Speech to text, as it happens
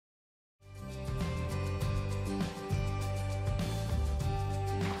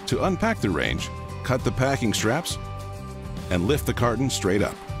To unpack the range, cut the packing straps and lift the carton straight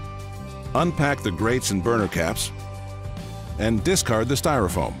up. Unpack the grates and burner caps and discard the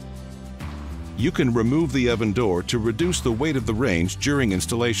styrofoam. You can remove the oven door to reduce the weight of the range during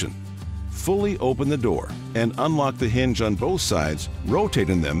installation. Fully open the door and unlock the hinge on both sides,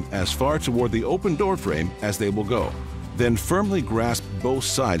 rotating them as far toward the open door frame as they will go. Then firmly grasp both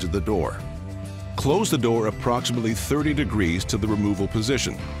sides of the door. Close the door approximately 30 degrees to the removal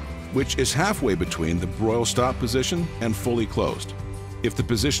position, which is halfway between the broil stop position and fully closed. If the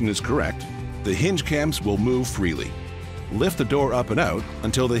position is correct, the hinge cams will move freely. Lift the door up and out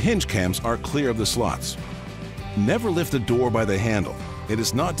until the hinge cams are clear of the slots. Never lift the door by the handle. It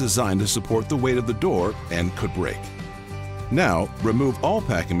is not designed to support the weight of the door and could break. Now, remove all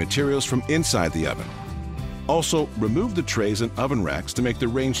packing materials from inside the oven. Also, remove the trays and oven racks to make the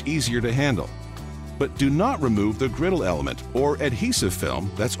range easier to handle. But do not remove the griddle element or adhesive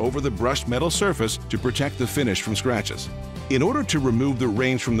film that's over the brushed metal surface to protect the finish from scratches. In order to remove the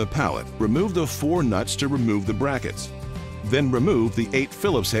range from the pallet, remove the 4 nuts to remove the brackets. Then remove the 8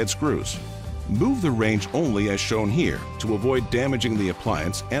 Phillips head screws. Move the range only as shown here to avoid damaging the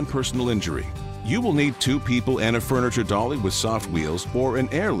appliance and personal injury. You will need 2 people and a furniture dolly with soft wheels or an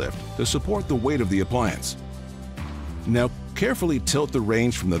airlift to support the weight of the appliance. Now, carefully tilt the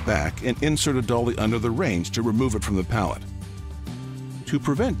range from the back and insert a dolly under the range to remove it from the pallet. To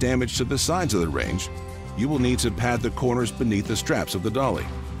prevent damage to the sides of the range, you will need to pad the corners beneath the straps of the dolly.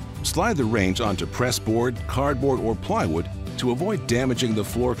 Slide the range onto press board, cardboard, or plywood to avoid damaging the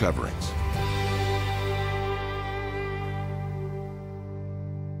floor coverings.